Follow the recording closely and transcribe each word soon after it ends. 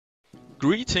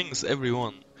Greetings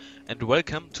everyone, and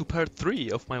welcome to part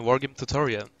 3 of my Wargame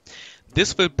tutorial.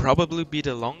 This will probably be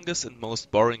the longest and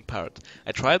most boring part.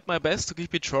 I tried my best to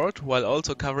keep it short while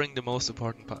also covering the most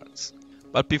important parts.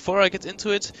 But before I get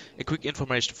into it, a quick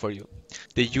information for you.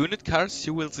 The unit cards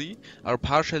you will see are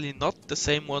partially not the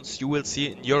same ones you will see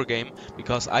in your game,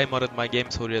 because I modded my game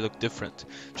so they look different.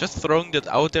 Just throwing that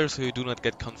out there so you do not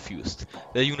get confused.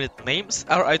 The unit names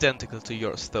are identical to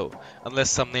yours though,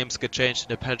 unless some names get changed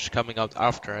in the patch coming out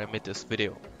after I made this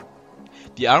video.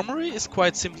 The Armory is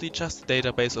quite simply just a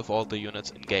database of all the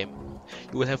units in game.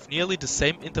 You will have nearly the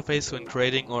same interface when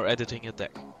creating or editing a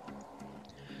deck.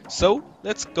 So,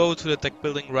 let's go to the deck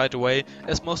building right away,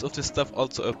 as most of this stuff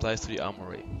also applies to the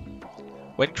Armory.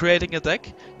 When creating a deck,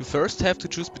 you first have to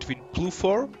choose between Blue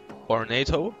 4, or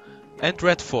NATO, and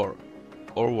Red 4,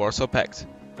 or Warsaw Pact,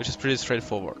 which is pretty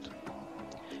straightforward.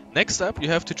 Next up, you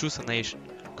have to choose a nation,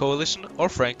 coalition, or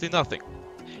frankly nothing.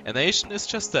 A nation is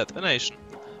just that, a nation.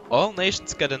 All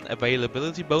nations get an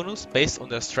availability bonus based on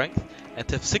their strength and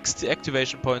have 60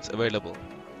 activation points available.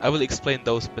 I will explain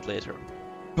those a bit later.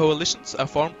 Coalitions are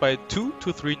formed by 2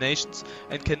 to 3 nations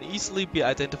and can easily be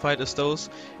identified as those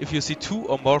if you see 2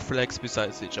 or more flags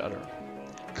besides each other.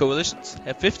 Coalitions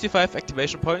have 55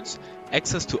 activation points,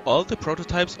 access to all the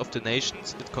prototypes of the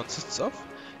nations it consists of,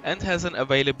 and has an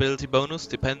availability bonus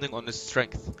depending on its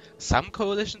strength. Some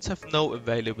coalitions have no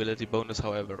availability bonus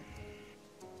however.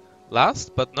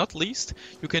 Last but not least,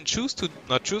 you can choose to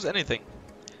not choose anything.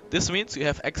 This means you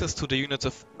have access to the units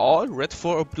of all Red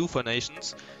 4 or Blue 4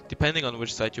 nations, depending on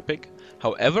which side you pick.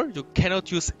 However, you cannot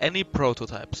use any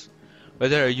prototypes.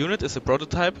 Whether a unit is a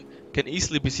prototype can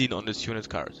easily be seen on this unit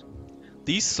card.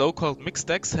 These so-called mixed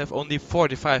decks have only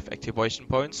 45 activation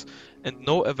points and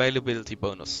no availability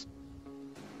bonus.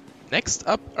 Next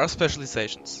up are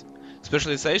specializations.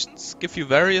 Specializations give you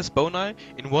various boni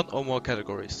in one or more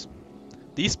categories.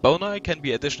 These boni can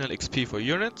be additional XP for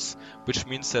units, which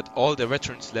means that all the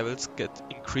veterans levels get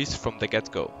increased from the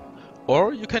get-go.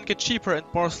 Or you can get cheaper and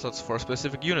more slots for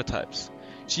specific unit types.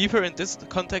 Cheaper in this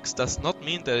context does not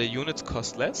mean that the units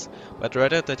cost less, but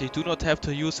rather that you do not have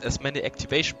to use as many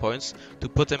activation points to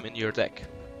put them in your deck.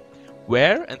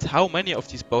 Where and how many of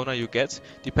these boni you get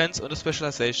depends on the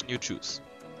specialization you choose.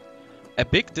 A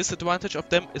big disadvantage of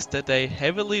them is that they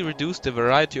heavily reduce the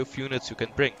variety of units you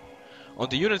can bring. On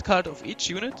the unit card of each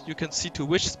unit, you can see to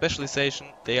which specialization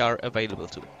they are available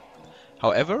to.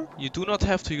 However, you do not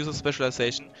have to use a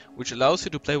specialization, which allows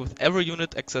you to play with every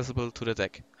unit accessible to the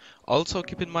deck. Also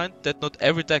keep in mind that not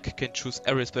every deck can choose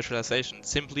every specialization,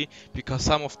 simply because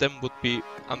some of them would be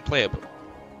unplayable.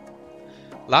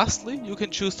 Lastly, you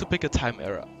can choose to pick a time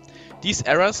era. These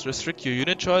eras restrict your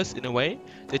unit choice in a way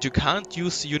that you can't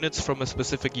use units from a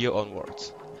specific year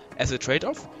onwards. As a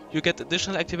trade-off, you get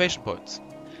additional activation points.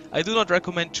 I do not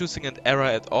recommend choosing an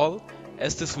era at all,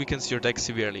 as this weakens your deck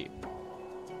severely.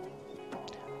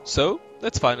 So,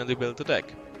 let's finally build the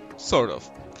deck. Sort of.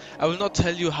 I will not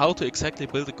tell you how to exactly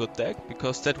build a good deck,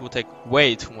 because that would take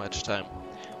way too much time.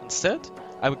 Instead,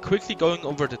 I'm quickly going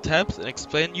over the tabs and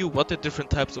explain you what the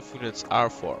different types of units are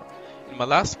for. In my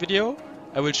last video,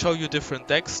 I will show you different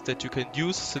decks that you can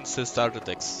use since the starter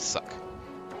decks suck.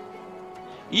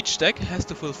 Each deck has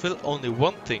to fulfill only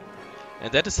one thing,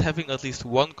 and that is having at least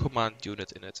one command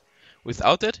unit in it.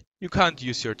 Without it, you can't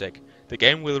use your deck. The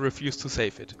game will refuse to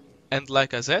save it. And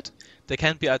like I said, they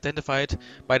can be identified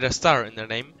by their star in their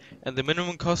name and the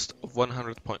minimum cost of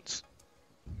 100 points.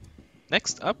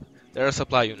 Next up, there are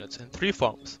supply units in 3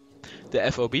 forms: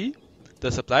 the FOB,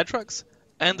 the supply trucks,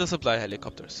 and the supply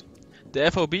helicopters. The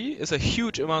FOB is a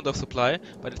huge amount of supply,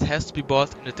 but it has to be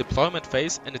bought in the deployment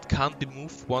phase and it can't be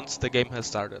moved once the game has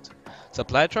started.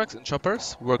 Supply trucks and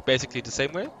choppers work basically the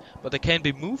same way, but they can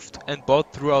be moved and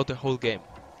bought throughout the whole game.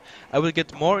 I will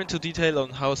get more into detail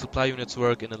on how supply units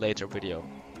work in a later video.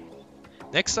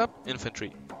 Next up,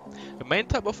 infantry. The main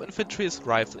type of infantry is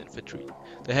rifle infantry.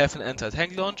 They have an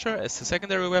anti-tank launcher as the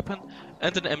secondary weapon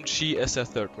and an MG as their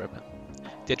third weapon.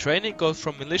 Their training goes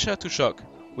from militia to shock,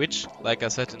 which, like I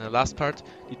said in the last part,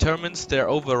 determines their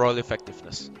overall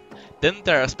effectiveness. Then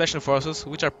there are special forces,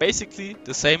 which are basically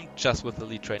the same just with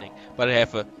elite training, but they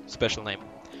have a special name.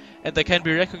 And they can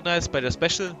be recognized by their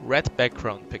special red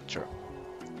background picture.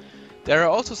 There are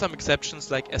also some exceptions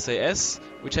like SAS,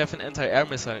 which have an anti-air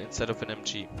missile instead of an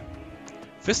MG.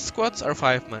 Fist squads are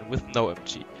 5-man with no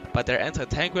MG, but their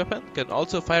anti-tank weapon can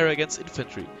also fire against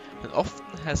infantry, and often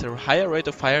has a higher rate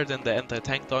of fire than the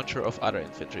anti-tank launcher of other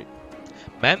infantry.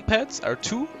 Man-pads are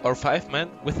 2 or 5 men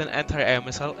with an anti-air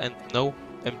missile and no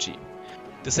MG.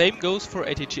 The same goes for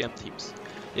ATGM teams.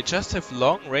 They just have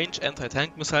long-range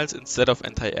anti-tank missiles instead of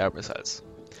anti-air missiles.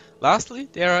 Lastly,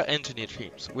 there are engineer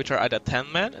teams, which are either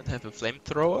 10 men and have a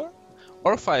flamethrower,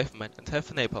 or 5 men and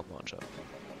have a napalm launcher.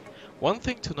 One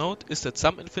thing to note is that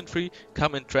some infantry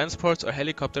come in transports or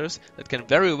helicopters that can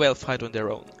very well fight on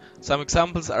their own. Some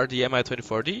examples are the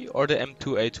Mi-24D or the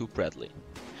M2A2 Bradley.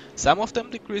 Some of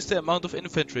them decrease the amount of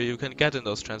infantry you can get in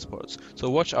those transports, so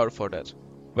watch out for that.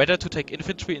 Whether to take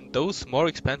infantry in those more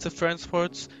expensive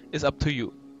transports is up to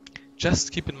you.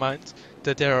 Just keep in mind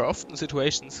that there are often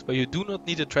situations where you do not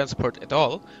need a transport at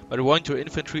all, but want your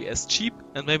infantry as cheap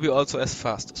and maybe also as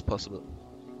fast as possible.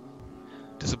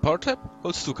 The support tab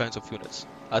holds two kinds of units,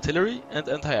 artillery and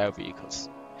anti-air vehicles.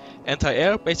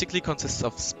 Anti-air basically consists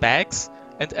of SPAGs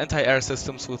and anti-air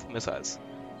systems with missiles.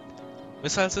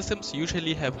 Missile systems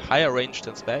usually have higher range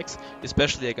than SPAGs,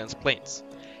 especially against planes.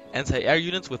 Anti-air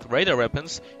units with radar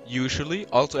weapons usually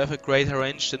also have a greater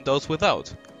range than those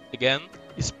without, again,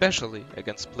 especially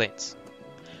against planes.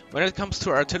 When it comes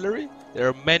to artillery, there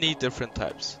are many different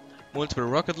types. Multiple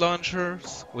rocket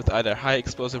launchers with either high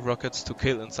explosive rockets to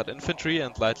kill and stun infantry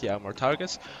and lightly armored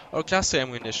targets, or cluster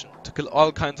ammunition to kill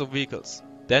all kinds of vehicles.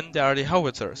 Then there are the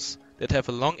howitzers that have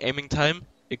a long aiming time,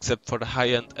 except for the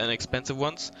high-end and expensive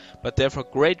ones, but therefore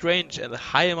great range and a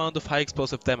high amount of high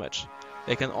explosive damage.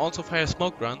 They can also fire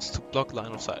smoke rounds to block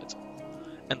line of sight.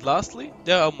 And lastly,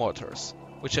 there are mortars,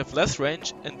 which have less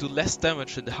range and do less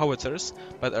damage than the howitzers,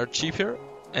 but are cheaper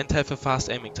and have a fast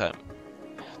aiming time.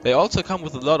 They also come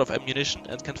with a lot of ammunition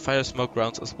and can fire smoke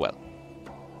rounds as well.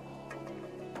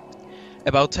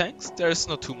 About tanks, there is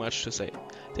not too much to say.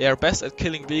 They are best at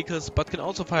killing vehicles but can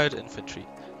also fire at infantry.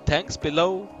 Tanks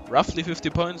below roughly 50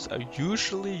 points are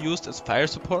usually used as fire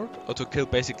support or to kill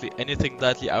basically anything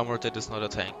lightly armored that is not a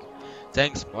tank.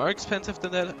 Tanks more expensive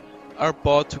than that are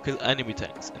bought to kill enemy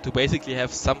tanks and to basically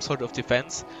have some sort of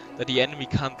defense that the enemy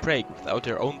can't break without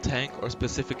their own tank or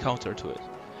specific counter to it.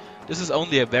 This is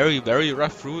only a very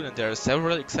rough rule and there are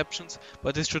several exceptions,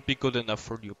 but this should be good enough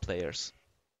for new players.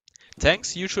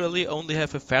 Tanks usually only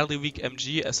have a fairly weak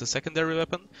MG as a secondary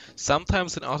weapon,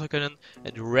 sometimes an autocannon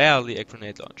and rarely a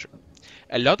grenade launcher.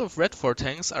 A lot of Red 4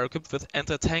 tanks are equipped with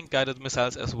anti-tank guided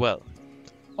missiles as well.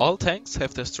 All tanks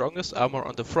have their strongest armor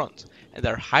on the front and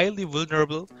are highly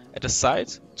vulnerable at the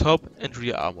side, top and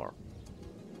rear armor.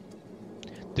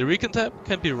 The Recon tab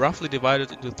can be roughly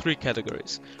divided into 3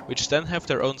 categories, which then have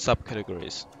their own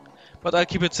subcategories. But I'll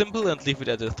keep it simple and leave it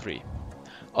at the 3.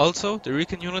 Also, the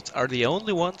Recon units are the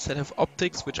only ones that have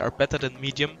optics which are better than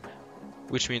medium,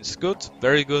 which means good,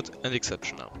 very good and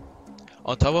exceptional.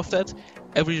 On top of that,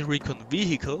 every Recon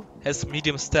vehicle has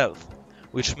medium stealth,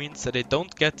 which means that they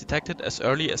don't get detected as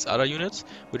early as other units,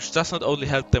 which does not only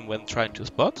help them when trying to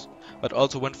spot, but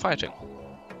also when fighting.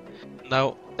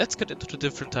 Now, let's get into the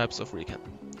different types of Recon.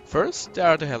 First, there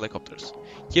are the helicopters.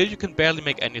 Here you can barely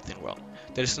make anything wrong.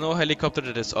 There is no helicopter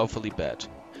that is awfully bad.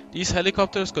 These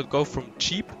helicopters could go from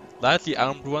cheap, lightly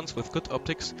armed ones with good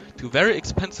optics to very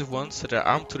expensive ones that are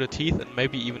armed to the teeth and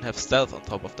maybe even have stealth on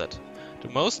top of that. The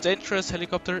most dangerous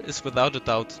helicopter is without a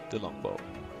doubt the longbow.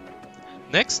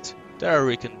 Next, there are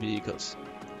Recon vehicles.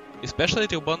 Especially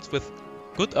the ones with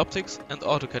good optics and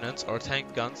autocannons or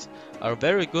tank guns are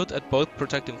very good at both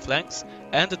protecting flanks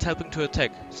and at helping to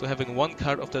attack, so having one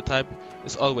card of the type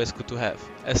is always good to have,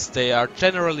 as they are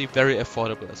generally very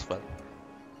affordable as well.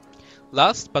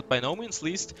 Last but by no means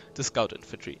least, the scout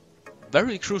infantry.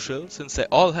 Very crucial since they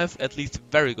all have at least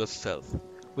very good stealth,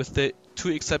 with the 2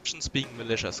 exceptions being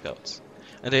militia scouts.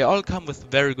 And they all come with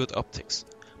very good optics.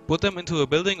 Put them into a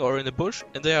building or in a bush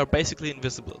and they are basically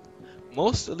invisible.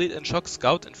 Most elite and shock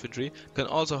scout infantry can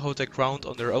also hold their ground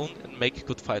on their own and make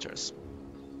good fighters.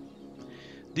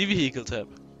 The vehicle tab.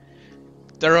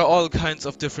 There are all kinds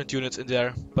of different units in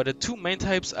there, but the 2 main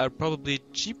types are probably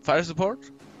cheap fire support,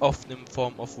 often in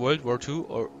form of World War II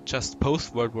or just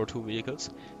post-World War II vehicles,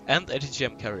 and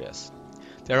ATGM carriers.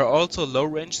 There are also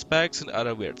low-range SPAGs and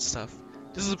other weird stuff.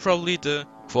 This is probably the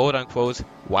quote-unquote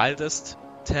wildest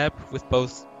tab with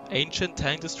both ancient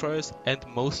tank destroyers and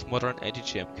most modern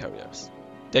ATGM carriers.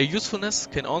 Their usefulness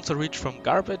can also reach from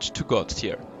garbage to god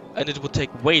tier, and it would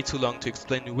take way too long to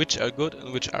explain which are good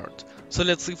and which aren't, so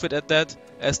let's leave it at that,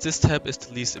 as this tab is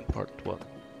the least important one.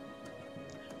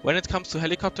 When it comes to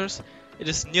helicopters, it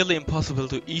is nearly impossible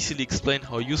to easily explain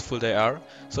how useful they are,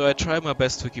 so I try my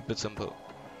best to keep it simple.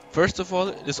 First of all,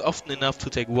 it is often enough to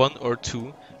take 1 or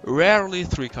 2, rarely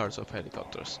 3 cards of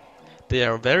helicopters. They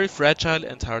are very fragile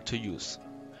and hard to use.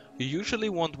 You usually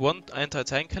want 1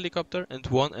 anti-tank helicopter and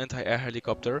 1 anti-air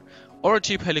helicopter, or a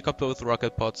cheap helicopter with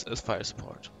rocket pods as fire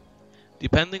support.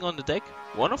 Depending on the deck,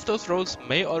 one of those roles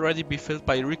may already be filled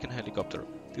by a Recon helicopter,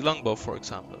 the longbow for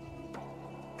example.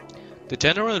 The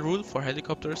general rule for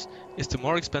helicopters is the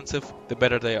more expensive, the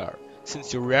better they are,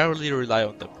 since you rarely rely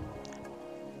on them.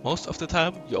 Most of the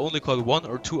time, you only call 1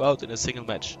 or 2 out in a single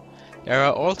match. There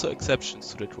are also exceptions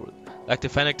to that rule, like the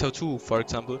Fennec Tau 2 for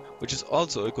example, which is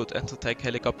also a good anti-tank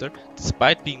helicopter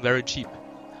despite being very cheap.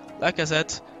 Like I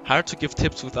said, hard to give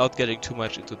tips without getting too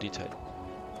much into detail.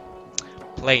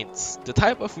 Planes, the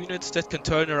type of units that can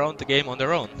turn around the game on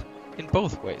their own, in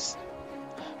both ways.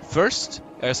 First,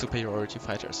 Air Superiority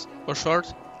Fighters, or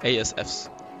short, ASFs.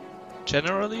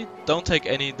 Generally, don't take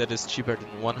any that is cheaper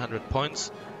than 100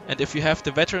 points, and if you have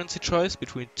the veterancy choice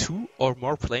between 2 or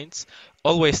more planes,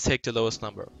 always take the lowest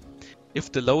number.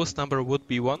 If the lowest number would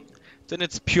be 1, then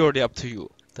it's purely up to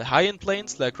you. The high-end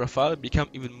planes like Rafale become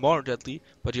even more deadly,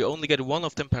 but you only get one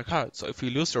of them per card, so if you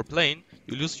lose your plane,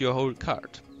 you lose your whole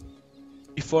card.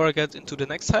 Before I get into the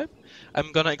next type,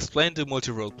 I'm gonna explain the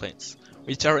multi-role planes,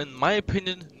 which are in my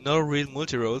opinion no real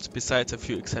multi-roles besides a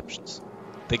few exceptions.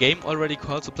 The game already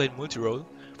calls a plane multi-role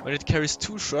when it carries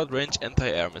 2 short-range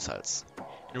anti-air missiles.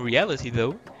 In reality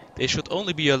though, they should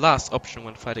only be your last option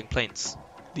when fighting planes.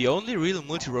 The only real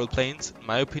multi-role planes, in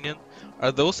my opinion,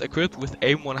 are those equipped with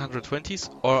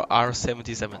AIM-120s or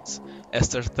R-77s as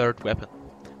their third weapon.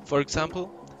 For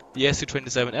example, the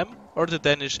Su-27M or the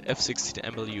Danish F-16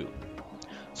 MLU.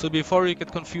 So before you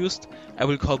get confused, I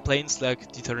will call planes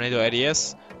like the Tornado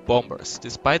ADS bombers,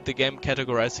 despite the game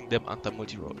categorizing them under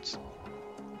multi-roles.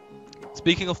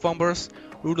 Speaking of bombers,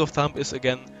 rule of thumb is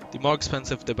again, the more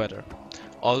expensive the better.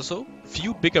 Also,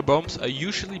 few bigger bombs are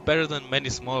usually better than many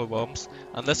smaller bombs,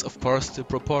 unless of course the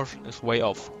proportion is way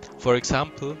off. For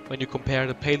example, when you compare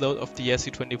the payload of the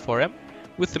Su-24M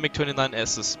with the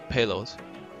MiG-29S's payload.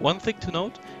 One thing to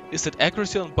note is that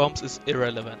accuracy on bombs is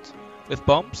irrelevant. With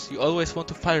bombs, you always want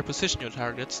to fire position your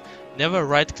targets, never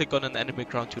right click on an enemy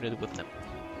ground unit with them.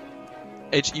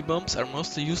 HE bombs are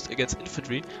mostly used against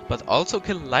infantry, but also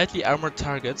kill lightly armored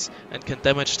targets and can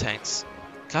damage tanks.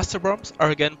 Cluster bombs are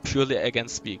again purely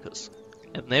against vehicles.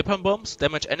 And napalm bombs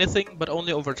damage anything but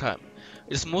only over time.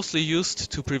 It is mostly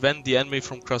used to prevent the enemy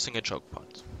from crossing a choke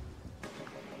point.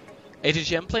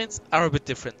 ATGM planes are a bit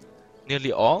different.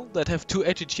 Nearly all that have 2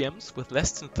 ATGMs with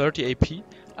less than 30 AP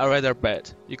are rather bad,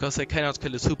 because they cannot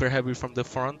kill a super heavy from the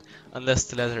front unless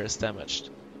the latter is damaged.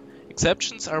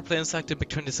 Exceptions are planes like the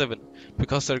MiG-27,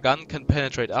 because their gun can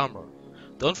penetrate armor.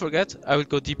 Don't forget, I will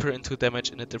go deeper into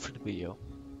damage in a different video.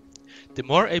 The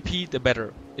more AP the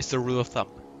better, is the rule of thumb.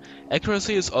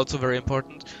 Accuracy is also very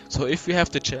important, so if you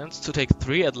have the chance to take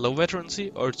 3 at low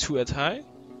veterancy or 2 at high,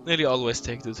 nearly always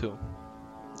take the 2.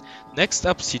 Next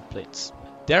up, seed planes.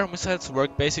 Their missiles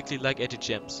work basically like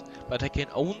ATGMs, but they can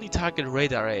only target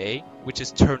radar AA, which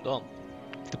is turned on.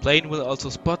 The plane will also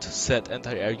spot said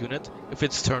anti-air unit if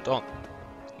it's turned on.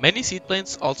 Many seed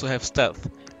planes also have stealth,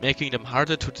 making them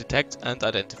harder to detect and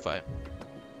identify.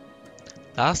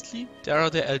 Lastly, there are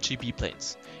the LGB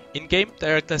planes. In-game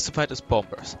they are classified as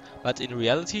bombers, but in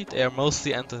reality they are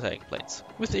mostly anti-tank planes,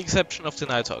 with the exception of the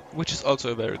Nighthawk, which is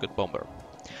also a very good bomber.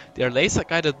 Their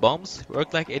laser-guided bombs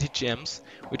work like ATGMs,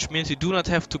 which means you do not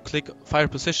have to click fire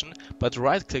position, but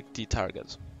right-click the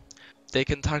target. They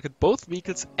can target both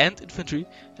vehicles and infantry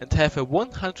and have a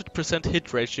 100%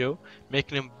 hit ratio,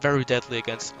 making them very deadly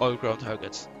against all ground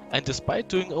targets. And despite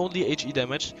doing only HE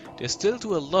damage, they still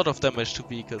do a lot of damage to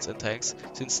vehicles and tanks,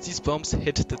 since these bombs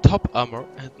hit the top armor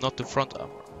and not the front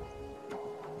armor.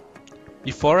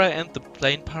 Before I end the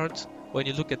plane part, when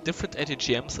you look at different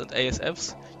ATGMs and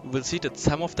ASFs, you will see that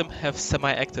some of them have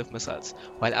semi-active missiles,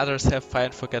 while others have fire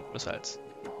and forget missiles.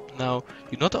 Now,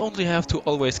 you not only have to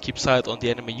always keep sight on the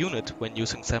enemy unit when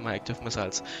using semi-active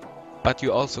missiles, but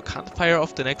you also can't fire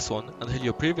off the next one until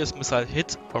your previous missile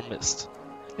hit or missed.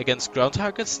 Against ground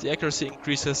targets, the accuracy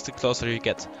increases the closer you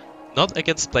get, not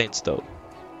against planes though.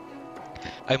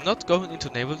 I'm not going into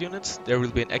naval units, there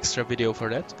will be an extra video for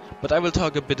that, but I will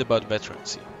talk a bit about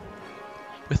veterancy.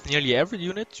 With nearly every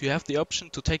unit, you have the option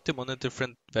to take them on a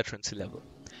different veterancy level.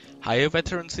 Higher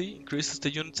veterancy increases the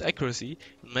unit's accuracy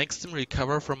and makes them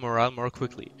recover from morale more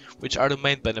quickly, which are the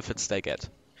main benefits they get.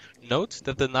 Note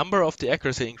that the number of the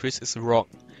accuracy increase is wrong,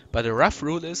 but a rough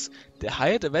rule is, the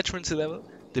higher the veterancy level,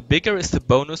 the bigger is the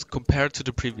bonus compared to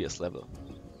the previous level.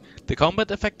 The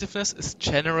combat effectiveness is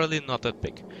generally not that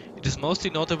big. It is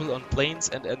mostly notable on planes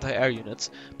and anti-air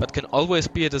units, but can always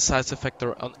be a decisive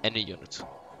factor on any unit.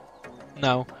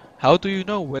 Now, how do you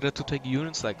know whether to take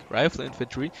units like rifle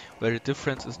infantry, where the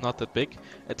difference is not that big,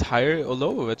 at higher or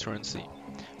lower veterancy?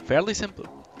 Fairly simple.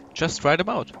 Just try them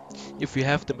out. If you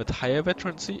have them at higher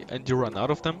veterancy and you run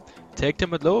out of them, take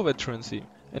them at lower veterancy,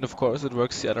 and of course it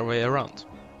works the other way around.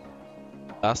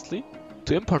 Lastly,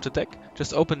 to import a deck,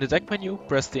 just open the deck menu,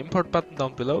 press the import button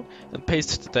down below and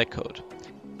paste the deck code.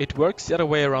 It works the other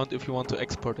way around if you want to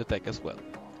export a deck as well.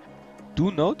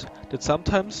 Do note that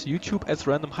sometimes YouTube adds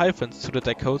random hyphens to the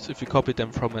deck codes if you copy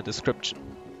them from a description.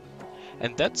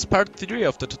 And that's part 3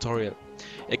 of the tutorial.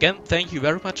 Again, thank you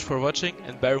very much for watching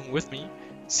and bearing with me.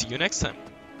 See you next time.